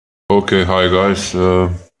Okay, hi guys.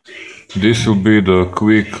 This will be the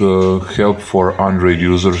quick help for Android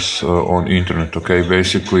users on internet. Okay,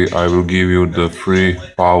 basically I will give you the free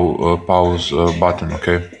pause button.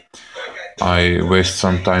 Okay, I waste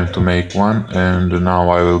some time to make one, and now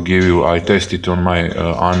I will give you. I test it on my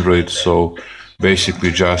Android, so basically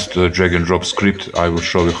just drag and drop script. I will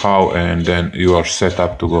show you how, and then you are set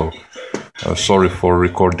up to go. Sorry for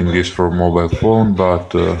recording this for mobile phone,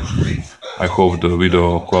 but I hope the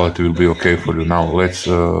video quality will be okay for you. Now let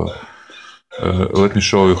me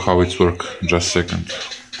show you how it's work. Just a second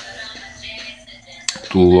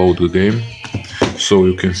to load the game, so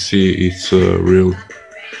you can see it's real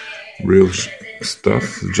stuff.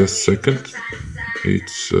 Just a second.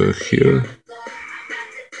 It's here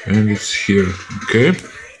and it's here. Okay.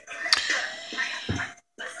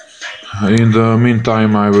 In the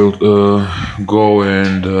meantime, I will go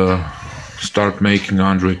and start making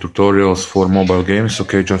Android tutorials for mobile games.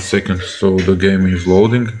 Okay, just a second. So the game is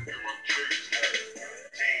loading.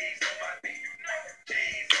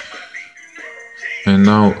 And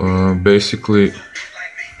now basically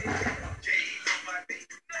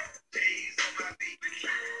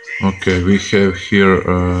okay, we have here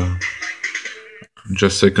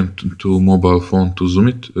just a second to mobile phone to zoom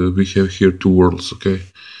it. We have here two worlds, okay,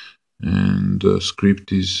 and the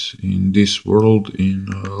script is in this world in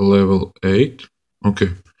level 8.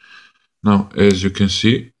 Okay, now as you can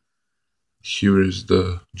see, here is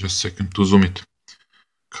the, just a second to zoom it.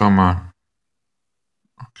 Come on.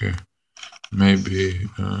 Okay, maybe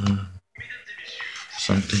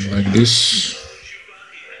something like this.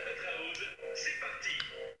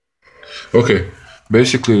 Okay,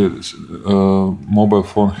 basically mobile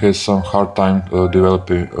phone has some hard time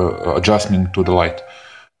developing adjustment to the light.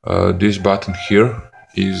 This button here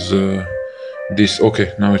is this.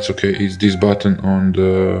 Okay, now it's okay. It's this button on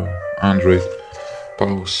the Android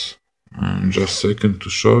pause. And just a second to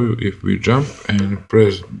show you. If we jump and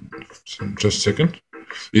press, just a second.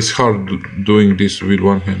 It's hard doing this with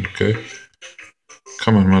one hand. Okay,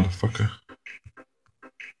 come on, motherfucker.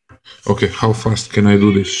 Okay, how fast can I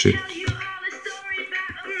do this shit?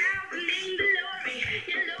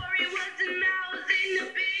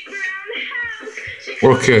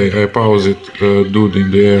 Okay, I pause it, dude in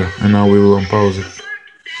the air, and now we will unpause it.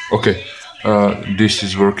 Okay, this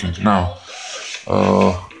is working. Now,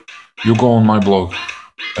 you go on my blog,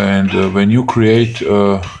 and when you create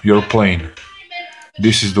your plane,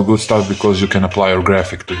 this is the good stuff because you can apply your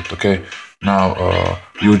graphic to it, okay? Now,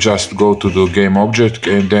 you just go to the game object,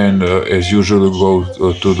 and then, as usual,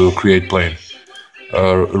 go to the create plane.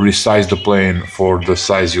 Resize the plane for the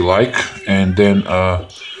size you like, and then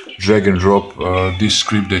drag and drop this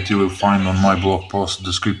script that you will find on my blog post.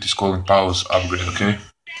 The script is called pause upgrade, okay?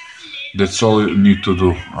 That's all you need to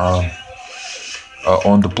do.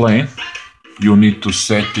 On the plane, you need to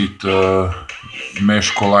set it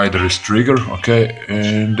mesh collider is trigger, okay?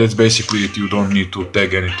 And that's basically it. You don't need to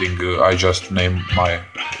tag anything. I just name my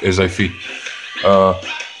as I fit.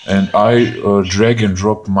 And I drag and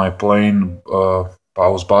drop my plane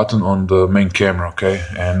pause button on the main camera, okay?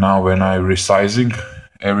 And now when I resizing,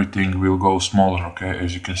 everything will go smaller, okay,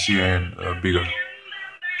 as you can see, and bigger.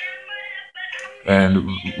 And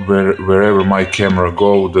wherever my camera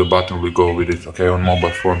go, the button will go with it, okay, on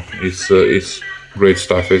mobile phone. It's great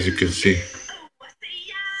stuff, as you can see.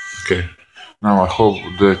 Okay, now I hope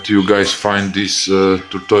that you guys find this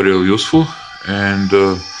tutorial useful, and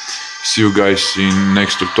see you guys in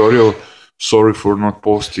next tutorial. Sorry for not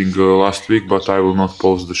posting last week, but I will not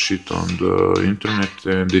post the shit on the internet,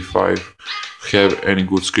 and if I have any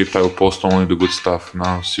good script, I will post only the good stuff.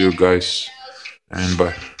 Now see you guys, and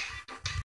bye.